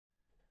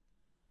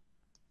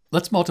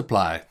Let's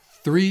multiply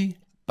 3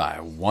 by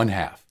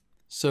 1/2.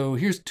 So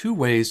here's two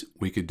ways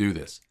we could do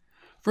this.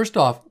 First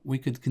off, we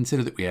could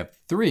consider that we have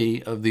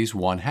 3 of these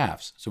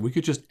 1/2s. So we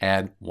could just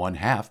add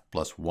 1/2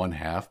 plus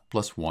 1/2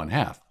 plus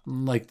 1/2,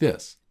 like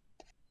this.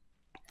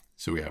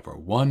 So we have our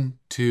 1,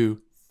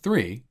 2,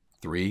 3,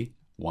 3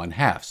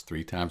 1/2s,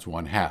 3 times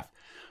 1/2.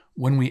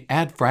 When we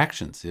add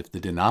fractions, if the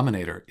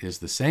denominator is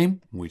the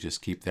same, we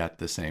just keep that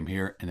the same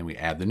here, and then we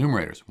add the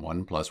numerators.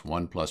 1 plus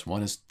 1 plus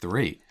 1 is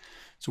 3.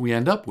 So we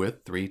end up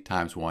with 3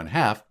 times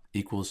 1/2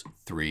 equals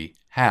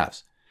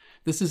 3/2.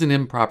 This is an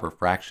improper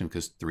fraction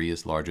because 3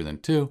 is larger than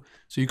 2,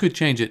 so you could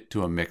change it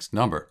to a mixed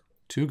number.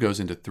 2 goes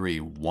into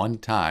 3 one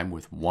time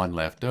with 1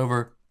 left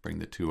over, bring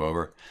the 2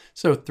 over.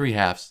 So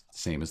 3/2,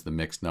 same as the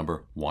mixed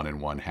number 1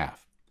 and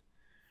 1/2.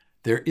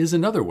 There is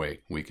another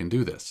way we can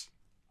do this.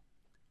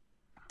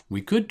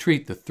 We could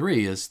treat the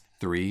 3 as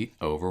 3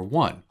 over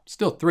 1.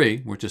 Still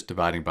 3, we're just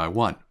dividing by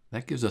 1.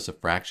 That gives us a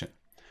fraction.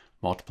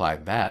 Multiply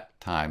that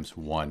times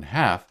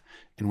 1/2,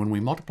 and when we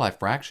multiply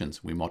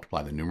fractions, we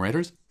multiply the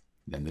numerators,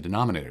 then the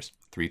denominators.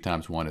 3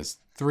 times 1 is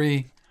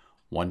 3.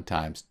 1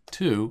 times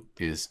 2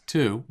 is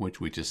 2, which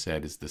we just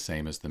said is the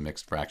same as the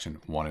mixed fraction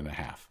 1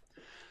 1/2.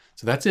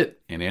 So that's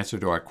it. In answer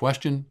to our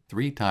question,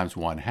 3 times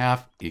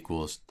 1/2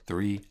 equals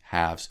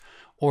 3/2,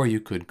 or you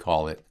could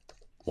call it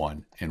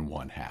 1 and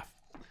 1/2.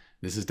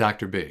 This is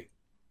Dr. B.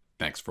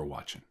 Thanks for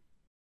watching.